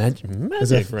round. Magic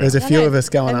There's a round. few of us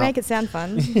going and up. make it sound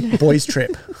fun. Boys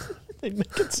trip. They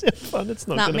make it sound fun. It's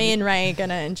not. Not gonna me be. and Ray are going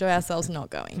to enjoy ourselves not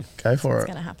going. Go for It's it.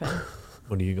 going to happen.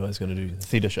 What are you guys going to do? The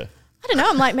theatre show. I don't know.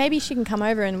 I'm like, maybe she can come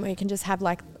over and we can just have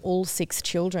like all 6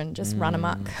 children just run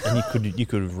amok. And you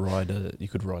could write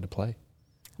a play.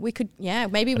 We could, yeah,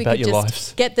 maybe we About could your just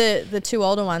lives. get the 2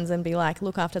 older ones and be like,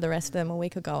 look after the rest of them, or we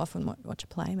could go off and watch a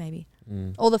play maybe.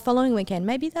 Or the following weekend,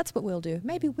 maybe that's what we'll do.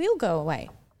 Maybe we'll go away.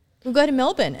 We'll go to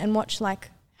Melbourne and watch like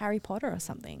Harry Potter or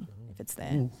something if it's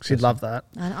there. She'd love that.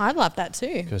 And I'd love that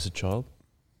too. Cursed Child. I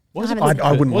What's it haven't called?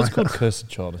 I wouldn't What's like it called that. Cursed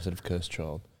Child instead of Cursed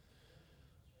Child?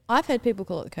 I've heard people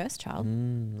call it the Cursed Child.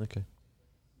 Okay.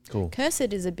 Cool.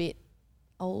 Cursed is a bit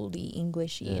oldie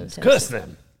Englishy. in terms Curse of-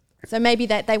 them. So maybe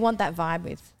they want that vibe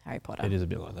with Harry Potter. It is a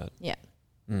bit like that. Yeah,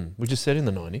 Which is set in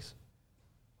the 90s.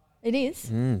 it is.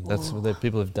 That's what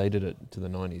people have dated it to the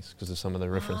 90s because of some of the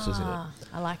references in it. Ah,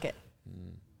 I like it.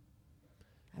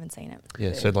 Haven't seen it.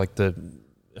 Yeah, so like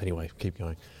anyway, keep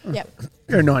going. Yep.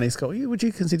 You're a 90s girl. Would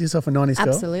you consider yourself a 90s girl?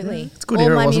 Absolutely. Yeah, it's good All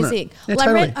era, my wasn't music. it? Yeah, Well,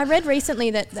 totally. I read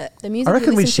recently that the music I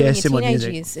reckon you we listen to in share similar your teenage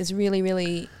music. years is really,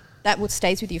 really, that what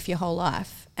stays with you for your whole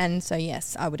life. And so,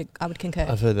 yes, I would concur.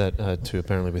 I've heard that too,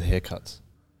 apparently with haircuts.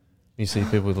 You see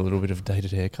people with a little bit of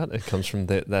dated haircut, it comes from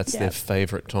that's their Yep.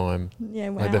 favourite time. Yeah,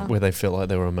 wow. Like where they felt like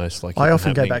they were most like. I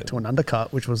often go happening. back to an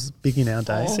undercut, which was big in our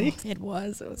day. Oh, it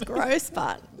was gross,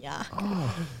 but yeah.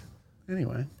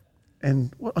 Anyway,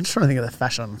 and I'm just trying to think of the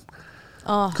fashion.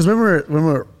 Oh, Because when we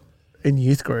were in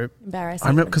youth group, embarrassing. I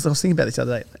remember because I was thinking about this the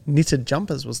other day. Knitted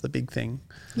jumpers was the big thing,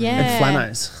 yeah. and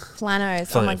flannels.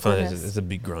 Flannels. Oh my goodness. It's a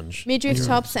big grunge. Midriff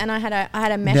tops, and I had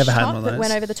a mesh Never had top one of that went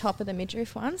those. over the top of the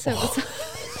midriff one. So it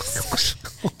was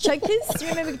chokers. Do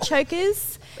you remember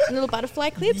chokers and little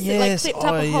butterfly clips that like clipped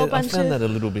up a whole I bunch found of? that a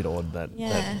little bit odd. That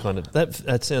Yeah. kind of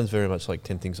that sounds very much like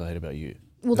 10 Things I Hate About You.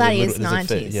 Well, There's that a is little- there's a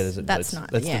fair- 90s. Yeah, That's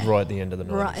that's yeah. right at the end of the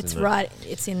 90s. Right, it's isn't it? right.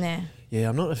 It's in there. Yeah,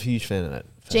 I'm not a huge fan of that.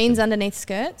 Jeans fashion. underneath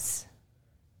skirts.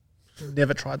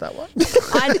 Never tried that one.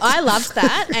 I loved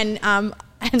that, and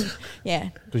yeah.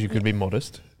 Because you could be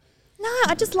modest. No,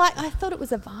 I thought it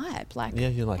was a vibe. Like, Yeah,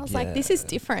 you're like, I was like, this is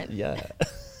different. Yeah.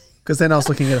 Because then I was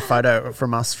looking at a photo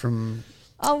from us from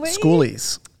Oh, were you?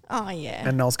 schoolies, Oh, yeah.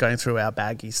 and I was going through our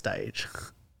baggy stage.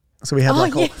 So we had Oh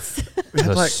like all, yes. we had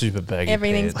Those like super baggy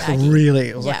Everything's pants. baggy. really,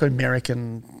 it was like Yeah. an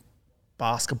American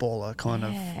basketballer kind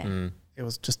of. Yeah. Mm. It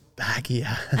was just baggy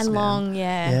ass, And man. long,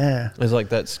 yeah. Yeah, There's like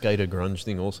that skater grunge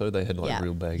thing also. They had like Yeah.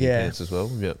 real baggy Yeah. pants as well.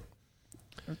 Yep.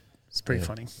 it's pretty Yeah.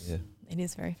 funny. Yeah. It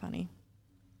is very funny.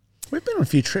 We've been on a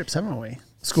few trips, haven't we?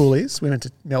 Schoolies. We went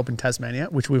to Melbourne, Tasmania,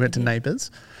 which we went to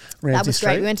Neighbours. Ramsay That was Street.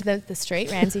 great. We went to the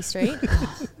street, Ramsay Street.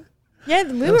 Oh. Yeah,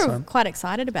 we That was were fun. quite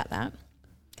excited about that.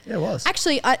 Yeah, it was.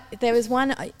 Actually, there was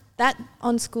one that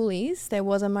on Schoolies. There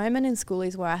was a moment in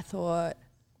Schoolies where I thought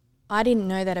I didn't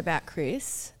know that about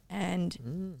Chris,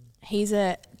 and he's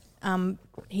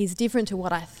different to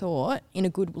what I thought in a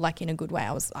good way.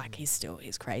 I was like,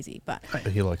 he's crazy, but But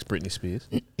he likes Britney Spears.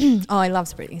 oh, he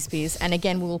loves Britney Spears, and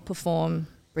again, we'll perform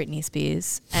Britney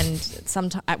Spears, and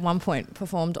at one point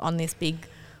performed on this big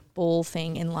ball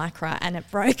thing in Lycra, and it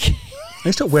broke. I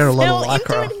used to wear a lot of Fell into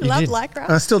Lycra. it. He You loved did. Lycra.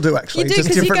 I still do actually, You do just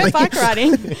because you go differently. bike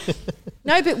riding.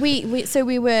 No, but we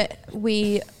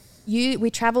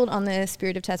travelled on the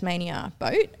Spirit of Tasmania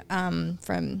boat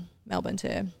from Melbourne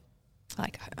to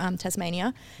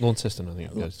Tasmania. Launceston, I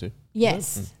think it goes to.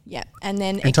 Yes, yeah, and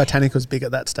then And Titanic was big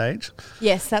at that stage.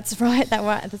 yes, that's right.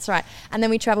 That's right. And then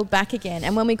we travelled back again.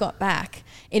 And when we got back,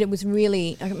 it was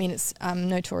really. I mean, it's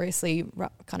notoriously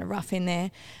kind of rough in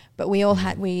there. But we all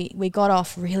had we got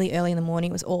off really early in the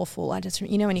morning. It was awful. When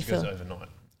you It feel goes overnight.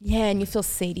 and you feel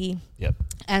seedy. Yep.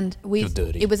 And Feel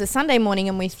dirty. it was a Sunday morning,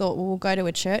 and we thought, well, we'll go to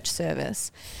a church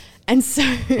service. And so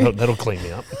That'll clean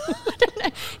me up.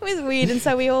 it was weird. And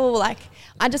so we all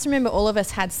I just remember all of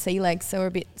us had sea legs, so we're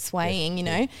a bit swaying,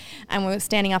 and we were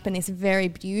standing up in this very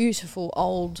beautiful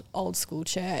old school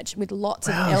church with lots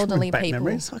of Wow, elderly back people.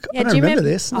 memories. I Yeah, don't do you remember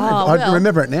this. No, Oh, I well.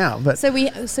 remember it now, but So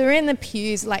we're in the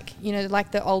pews, like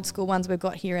the old school ones we've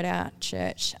got here at our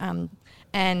church, and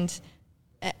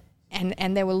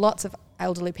there were lots of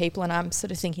elderly people, and I'm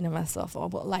sort of thinking to myself,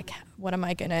 what am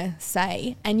I going to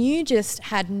say? And you just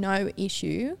had no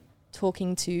issue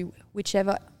talking to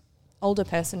whichever older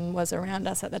person was around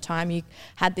us at the time. You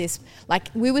had this,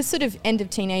 we were sort of end of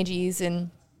teenage years, and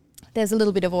there's a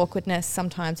little bit of awkwardness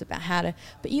sometimes about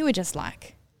but you were just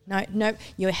like, no,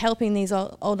 you were helping these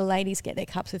older ladies get their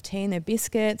cups of tea and their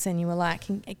biscuits, and you were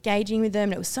engaging with them,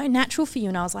 and it was so natural for you.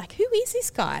 And I was like, who is this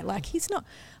guy?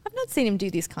 I've not seen him do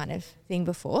this kind of thing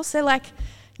before. So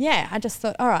I just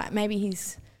thought, all right, maybe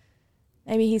he's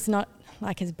not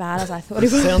as bad as I thought he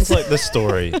was. Sounds like the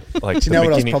story. Like Do you know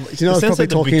what I was probably- do you know what I was probably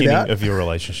talking about? Of your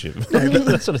relationship.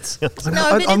 That's what it sounds like.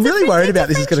 No, but I'm it's really worried about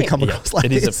this is going to come Yeah, across like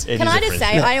it is this. a- it Can is I a just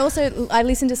friendship. say, I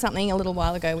listened to something a little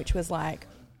while ago which was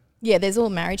there's all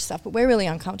marriage stuff, but we're really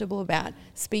uncomfortable about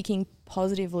speaking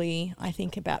positively, I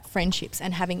think, about friendships,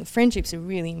 and having friendships are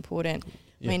really important.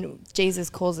 Yeah. I mean, Jesus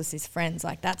calls us his friends.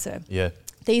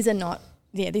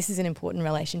 This is an important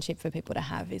relationship for people to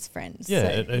have as friends.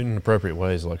 Yeah, So- in appropriate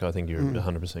ways. I think you're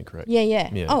 100% correct. yeah.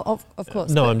 Yeah. Oh, of course.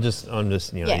 No, but- I'm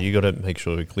just. Yeah. You got to make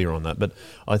sure we're clear on that. But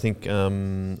I think you're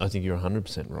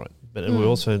 100% right. But we're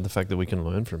also the fact that we can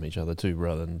learn from each other too,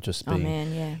 rather than just Oh being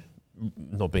man, yeah.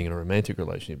 not being in a romantic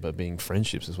relationship, but being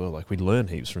friendships as well. We learn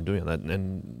heaps from doing that.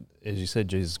 And as you said,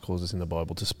 Jesus calls us in the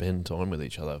Bible to spend time with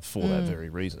each other for that very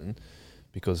reason.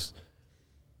 Because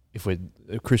if we're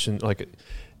a Christian,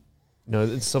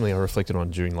 it's something I reflected on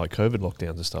during COVID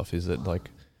lockdowns and stuff, is that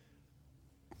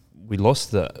we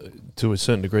lost to a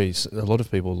certain degree, a lot of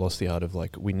people lost the art of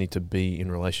we need to be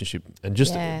in relationship and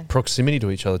just proximity to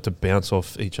each other to bounce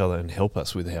off each other and help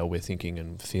us with how we're thinking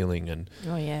and feeling and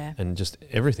Oh yeah. and just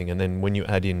everything. And then when you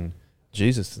add in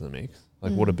Jesus to the mix,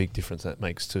 what a big difference that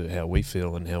makes to how we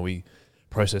feel and how we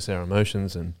process our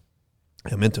emotions and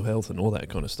our mental health and all that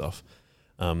kind of stuff.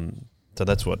 So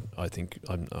that's what I think.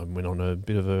 I went on a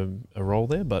bit of a roll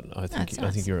there, but I think nice. I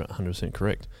think you're 100%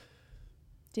 correct.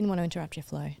 Didn't want to interrupt your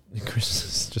flow.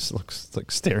 Chris just looks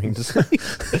staring to see.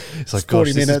 It's 40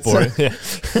 gosh, minutes. this is boring.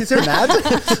 Yeah. Is there an ad?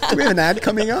 Do we have an ad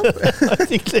coming up? I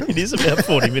think that it is about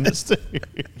 40 minutes too.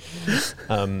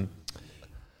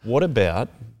 What about,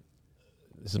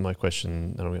 this is my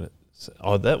question that I'm going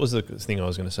to, that was the thing I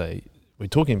was going to say. We're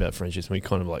talking about friendships and we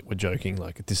kind of we're joking,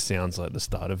 this sounds like the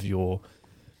start of your,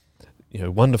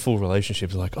 wonderful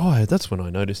relationships. Oh, that's when I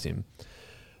noticed him.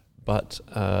 But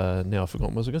now I've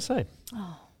forgotten what I was going to say.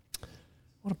 Oh,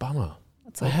 What a bummer.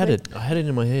 that's I had it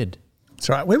in my head. That's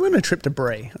right. We went on a trip to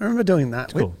Brie. I remember doing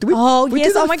that. Cool. Did we, Oh, we yes.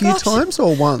 did that Oh, my a few gosh. times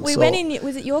or once? we or- went in.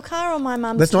 Was it your car or my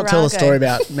mum's? Let's not tell a Tarago? story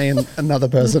about me and another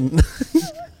person.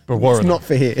 It's Brewarrina. not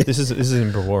for here. This is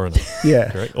in Brewarrina, Yeah.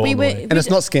 correct? We On the were- way. And it's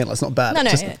not scandalous, it's not bad. No, It no.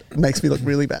 just makes me look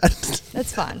really bad.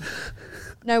 That's fine.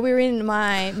 No, we were in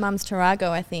my mum's Tarago,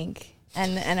 I think,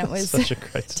 and it was Such a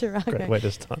great Tarago. way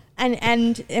to start.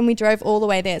 And we drove all the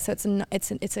way there, so it's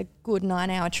a good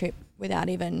 9-hour trip without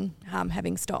even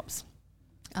having stops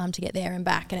to get there and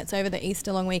back. And it's over the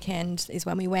Easter long weekend is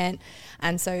when we went,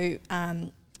 and so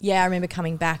I remember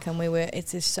coming back and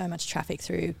it's just so much traffic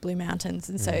through Blue Mountains,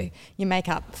 and so you make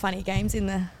up funny games in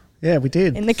the we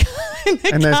did. in the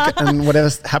car. And whatever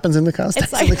happens in the car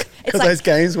stays like- in the car, it's because like- those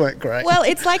games weren't great. Well,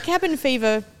 it's like cabin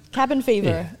fever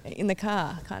in the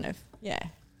car, kind of. Yeah,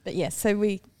 but yes, so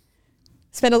we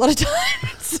spent a lot of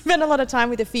time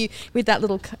with that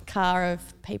little car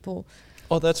of people.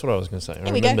 Oh, that's what I was going to say. I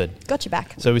Here we go. remembered. Got you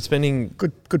back. So we're spending.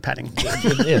 good padding.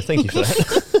 Yeah, thank you for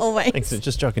that. Always. Thanks.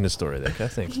 Just joking the story there, okay?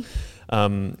 Thanks.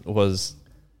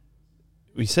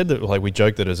 We said that, like, we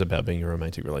joked that it was about being a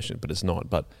romantic relationship, but it's not.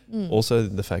 But also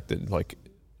the fact that, like,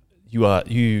 you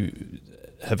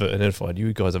have identified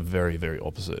you guys are very, very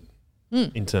opposite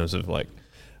in terms of, like,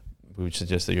 we would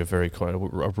suggest that you're very quite a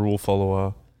rule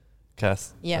follower,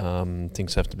 Kath. Yeah.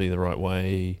 Things have to be the right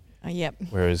way. Yep.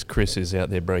 Whereas Chris is out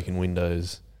there breaking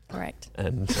windows Correct.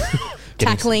 and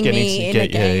Tackling me in a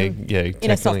game.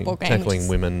 In a softball game. Tackling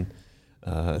women.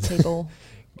 T-ball.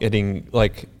 Getting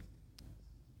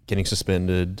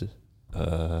suspended.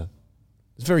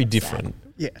 It's very different.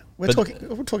 Yeah, we're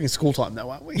But- talking school time though,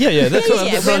 aren't we? Yeah, that's Yeah, what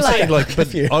yeah, that's what I'm we're saying. like-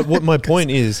 But what my point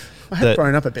is I have that,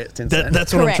 grown up a bit since then.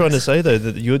 that's what I'm Correct. trying to say though.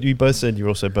 That you both said you're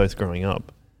also both growing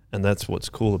up, and that's what's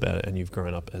cool about it. And you've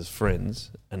grown up as friends,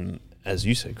 and as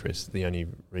you said, Chris, the only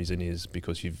reason is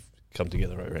because you've come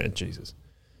together around Jesus.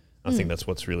 I think that's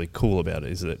what's really cool about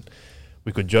it, is that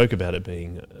we could joke about it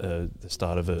being the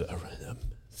start of a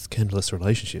scandalous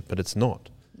relationship, but it's not,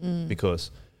 because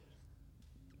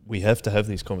we have to have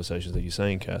these conversations that you're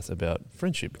saying, Kath, about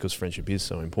friendship, because friendship is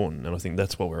so important. And I think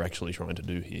that's what we're actually trying to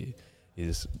do here,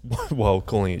 is while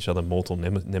calling each other mortal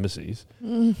nemesis,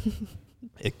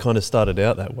 it kind of started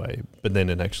out that way, but then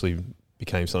it actually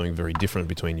became something very different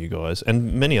between you guys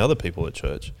and many other people at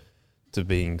church, to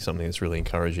being something that's really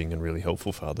encouraging and really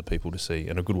helpful for other people to see,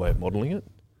 and a good way of modelling it.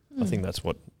 I think that's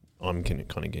what I'm kind of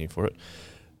getting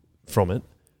from it.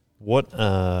 What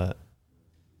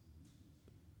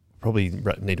probably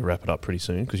need to wrap it up pretty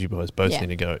soon, because you guys both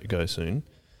need to go soon.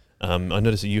 I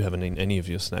noticed that you haven't eaten any of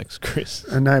your snacks, Chris.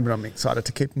 I know, but I'm excited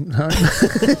to keep them home.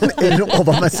 Eat it all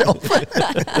by myself.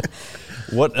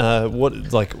 What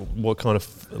kind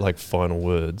of like final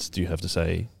words do you have to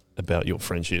say about your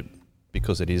friendship,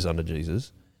 because it is under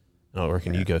Jesus? And I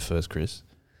reckon you go first, Chris.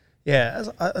 Yeah,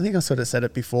 I think I sort of said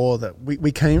it before, that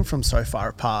we came from so far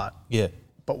apart. Yeah.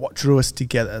 But what drew us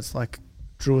together is like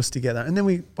drew us together. And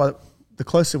then the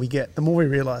closer we get, the more we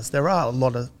realise there are a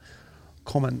lot of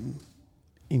common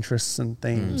interests and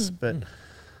themes. But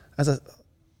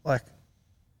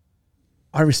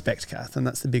I respect Kath, and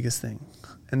that's the biggest thing.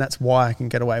 And that's why I can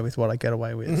get away with what I get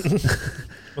away with.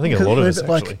 I think a lot of us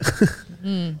Like- actually.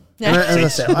 And as I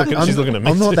said, She's looking at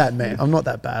me I'm not too. that man. I'm not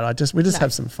that bad. We just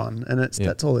have some fun, and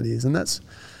that's all it is. And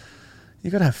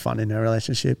you got to have fun in our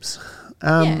relationships.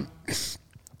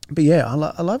 But yeah, I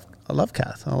love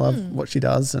Kath. I love what she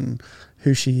does and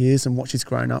who she is and what she's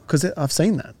grown up, because I've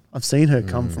seen that. I've seen her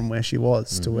come from where she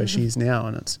was to where she is now,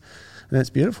 and it's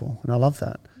beautiful, and I love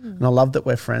that. And I love that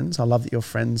we're friends. I love that you're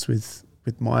friends with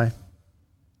my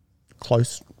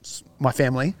my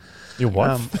family. Your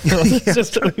wife? That's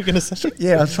just what you're going to say.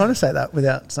 Yeah, I was trying to say that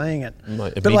without saying it.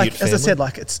 My But like, immediate as I said, family.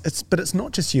 like it's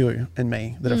not just you and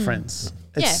me that are friends.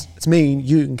 It's Yeah. it's me,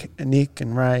 you, and Nick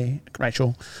and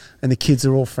Rachel, and the kids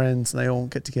are all friends. And they all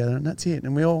get together, and that's it.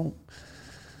 And we're all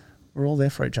there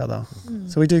for each other.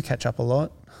 So we do catch up a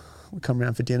lot. We come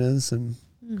around for dinners, and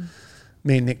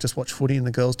me and Nick just watch footy, and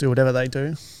the girls do whatever they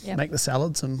do, Yep. make the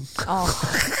salads and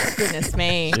Oh, goodness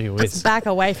me. Gee whiz. Just back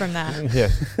away from that. Yeah.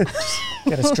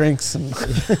 get us drinks. And I'm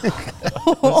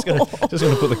just going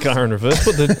to put the car in reverse.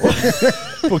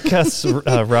 Put Kath's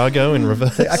Rago in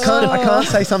reverse. I can't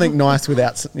say something nice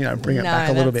without bring it No, back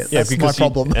a little bit. that's- That's my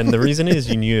problem. And the reason is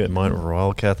you knew it might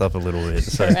rile Kath up a little bit.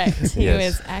 So, Correct. He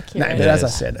yes. was accurate. No, but as I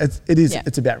Yes. said, Yeah.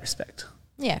 it's about respect.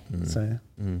 Yeah. So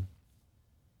You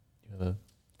have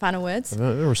Final words. a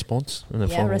response and a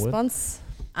Yeah, final word? response.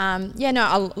 And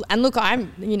look,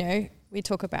 we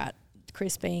talk about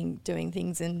Chris doing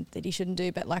things and that he shouldn't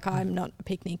do, but like I'm not a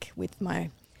picnic with my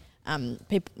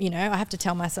people. I have to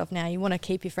tell myself now, you want to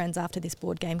keep your friends after this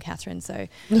board game, Catherine. So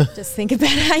just think about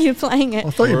how you're playing it. I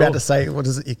thought you were We're about all- to say, what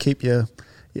is it? You keep your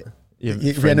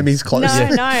Friends. enemies close. No,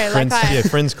 no, Friends, like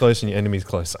friends close and your enemies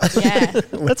closer. yeah.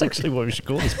 That's actually what we should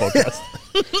call this podcast.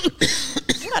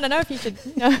 I don't know if you should.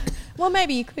 No. Well,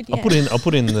 maybe you could. Yeah. I'll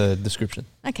put in the description.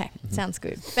 Okay, sounds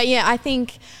good. But yeah, I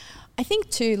think I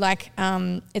think too, like,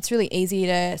 it's really easy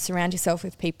to surround yourself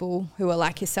with people who are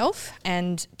like yourself,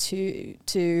 and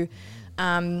to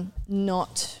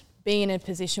not be in a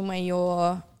position where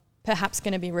you're perhaps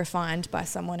going to be refined by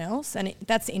someone else. And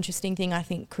that's the interesting thing I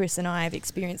think Chris and I have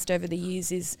experienced over the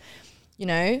years is, you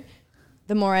know,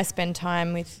 the more I spend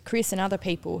time with Chris and other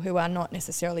people who are not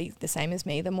necessarily the same as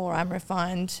me, the more I'm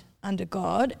refined under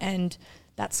God. And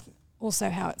that's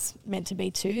also how it's meant to be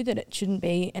too, that it shouldn't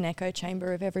be an echo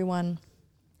chamber of everyone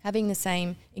having the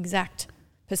same exact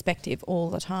perspective all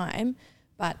the time,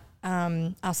 but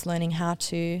us learning how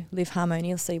to live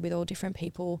harmoniously with all different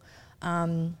people,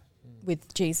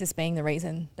 with Jesus being the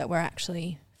reason that we're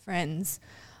actually friends,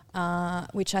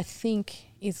 which I think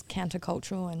is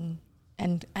countercultural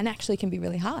and actually can be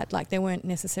really hard. Like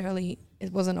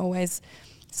it wasn't always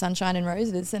sunshine and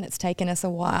roses, and it's taken us a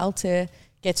while to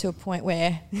get to a point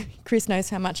where Chris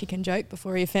knows how much he can joke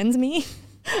before he offends me.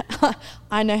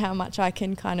 I know how much I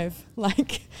can kind of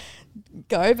like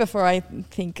go before I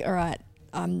think, all right,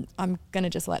 I'm going to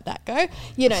just let that go.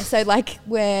 You know, so like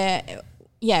we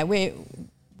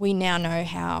now know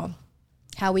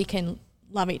how we can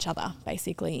love each other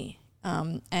basically,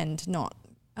 and not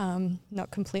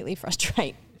completely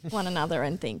frustrate one another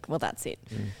and think, well, that's it,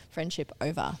 friendship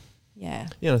over. Yeah.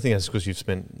 Yeah, I think that's because you've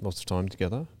spent lots of time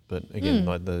together. But again,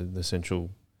 like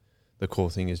the core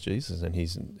thing is Jesus, and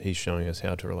he's showing us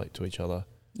how to relate to each other.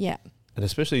 Yeah. And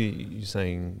especially you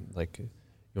saying like you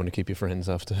want to keep your friends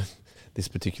after this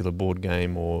particular board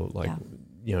game, or like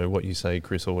you know what you say,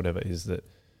 Chris, or whatever, is that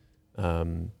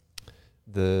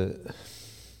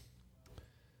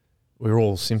we're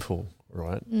all sinful,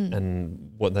 right?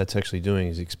 And what that's actually doing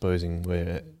is exposing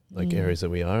where like areas that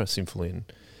we are sinful in,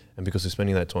 and because we're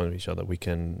spending that time with each other, we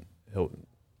can help.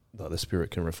 Like the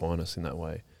Spirit can refine us in that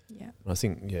way. Yeah. And I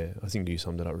think you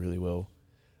summed it up really well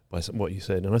by what you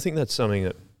said. And I think that's something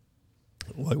that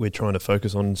like we're trying to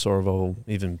focus on in Sorrowville,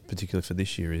 even particularly for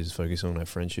this year, is focus on our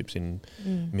friendships in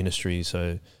ministry,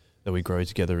 so that we grow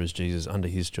together as Jesus under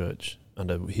his church,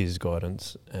 under his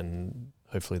guidance, and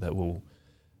hopefully that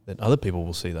other people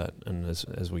will see that, and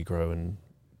as we grow. And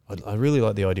I really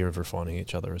like the idea of refining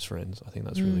each other as friends. I think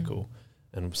that's really cool,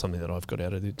 and something that I've got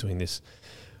out of doing this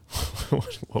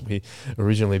what we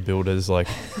originally billed as like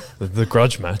the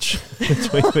grudge match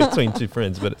between two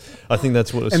friends, but I think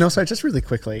that's what. And also, just really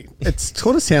quickly, it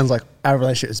sort of sounds like our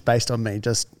relationship is based on me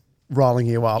just riling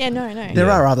you up. Yeah, no. There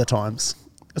are other times.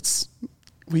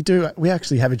 We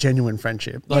actually have a genuine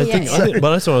friendship. Yeah, I think,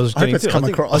 but that's what I was getting to.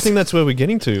 across. I think that's where we're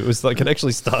getting to. It was like it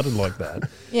actually started like that.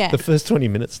 Yeah. The first 20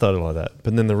 minutes started like that,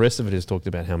 but then the rest of it is talked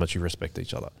about how much you respect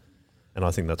each other. And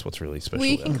I think that's what's really special. Well,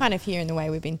 you can kind of hear in the way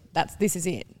we've been. This is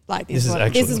it. Like This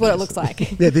is what it looks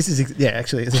like. Yeah,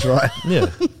 actually, this is right. Yeah,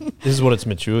 this is what it's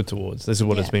matured towards. This is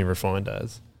what it's been refined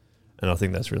as, and I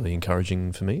think that's really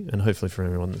encouraging for me, and hopefully for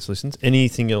everyone that's listens.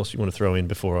 Anything else you want to throw in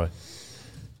before I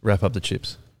wrap up the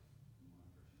chips?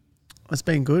 It's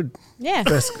been good. Yeah.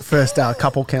 First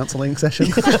couple counselling session.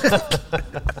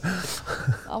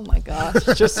 Oh my gosh.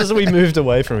 Just as we moved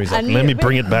away from, he's like, let me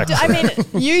bring it back. I mean,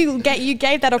 you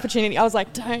gave that opportunity. I was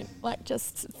like, don't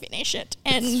just finish it.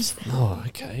 And oh,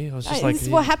 okay. I was just like, this is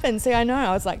what happened. So I know.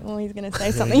 I was like, oh, he's going to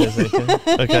say something.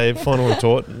 Okay, final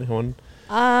retort. Come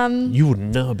on. You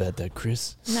wouldn't know about that,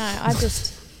 Chris. No,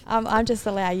 I just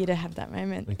allow you to have that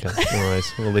moment. Okay, no worries.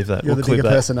 We'll leave that. You're the bigger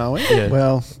person, are we? Yeah.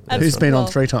 Well, who's been on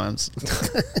 3 times?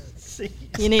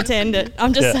 You need to end it.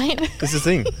 I'm just saying. This is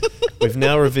the thing. We've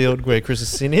now revealed where Chris's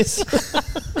sin is.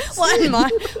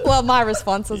 My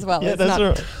response as well. Yeah, is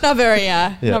that's not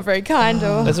very kind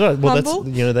or that's right. Well, humble.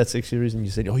 That's actually the reason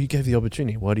you said, you gave the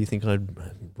opportunity. Why do you think I'm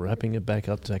wrapping it back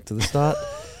to the start?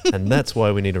 And that's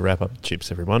why we need to wrap up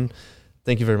chips, everyone.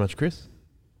 Thank you very much, Chris.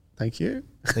 Thank you.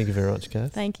 Thank you very much,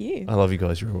 Kath. Thank you. I love you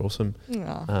guys. You're awesome.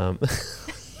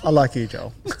 I like you,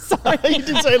 Joel. Sorry. You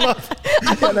didn't say love.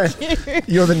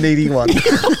 You're the needy one.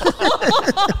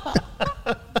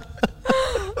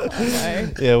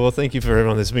 No. Yeah, well, thank you for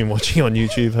everyone that's been watching on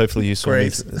YouTube. Hopefully you saw me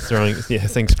throwing... Yeah,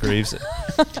 thanks, Greaves.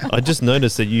 I just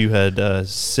noticed that you had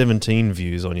 17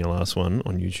 views on your last one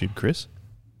on YouTube, Chris.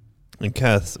 And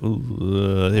Kath,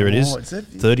 there it is,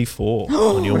 34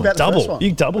 on your one. Double.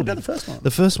 You doubled it. The first one. The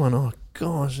first one, oh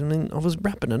gosh, I mean, I was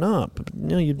wrapping it up. But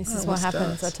This is what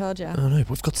happens, I told you. I know,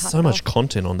 we've got so much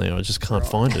content on there, I just can't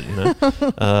find it,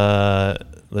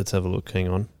 Let's have a look, hang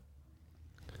on.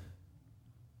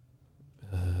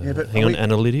 But hang on,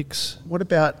 analytics. What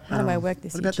about how do I work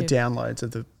this? What about the downloads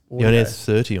of the You only had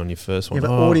 30 on your first one. Yeah,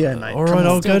 but audio, mate. All Come right, on.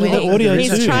 I'll go to the Still audio winning.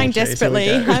 too. He's trying Okay, so we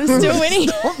desperately. go. I'm still winning.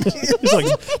 He's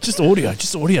like, just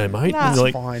audio, mate. Nah. And you're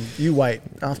like, Fine. You wait.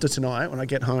 After tonight, when I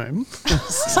get home,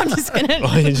 I'm just gonna.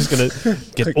 oh, you're just gonna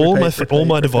get Click, all repeat,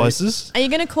 my repeat. devices. Are you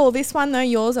gonna call this one though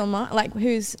yours or mine? Like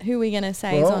who are we gonna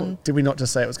say is well, on? did we not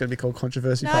just say it was going to be called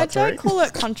Controversy No, Part 3? don't call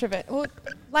it controversial. Well,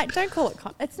 like, don't call it.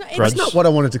 It's not. Grudge. It's That's not what I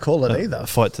wanted to call it either. A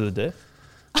fight to the death.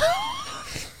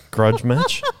 Grudge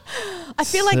match. I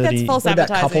feel like that's 30 false What about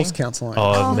advertising. couples counselling?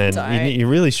 Oh, Oh, man, don't. you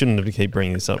really shouldn't have keep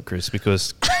bringing this up, Chris,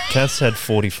 because Cass had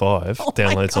 45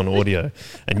 downloads on audio,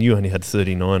 and you only had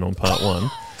 39 on part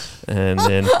 1. And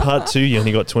then part 2, you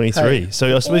only got 23. Hey.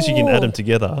 So I suppose you can add them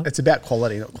together. It's about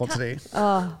quality, not quantity.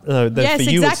 Oh, No, that Yes, for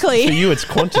you, exactly. for you, it's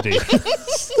quantity.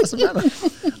 Doesn't matter.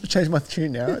 I've changed my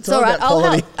tune now. It's it's all right. about I'll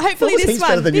quality. help. Hopefully He's this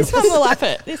better one. than This yours. one will up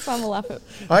it. This one will up it.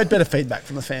 I had better feedback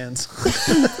from the fans.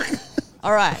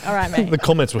 All right, mate. The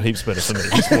comments were heaps better for me.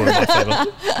 It's more in my favour.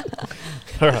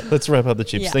 All right, let's wrap up the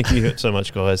chips. Yeah. Thank you so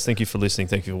much, guys. Thank you for listening.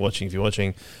 Thank you for watching. If you're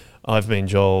watching, I've been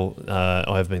Joel.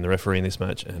 I have been the referee in this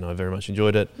match, and I very much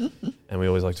enjoyed it. And we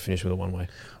always like to finish with a one-way.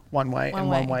 One way One and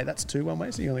way. one way. That's 2 one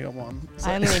ways. So you only got one.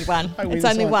 So I only need one. I win It's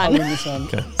this only one. I one. win this one.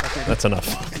 Okay, that's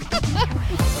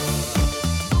enough.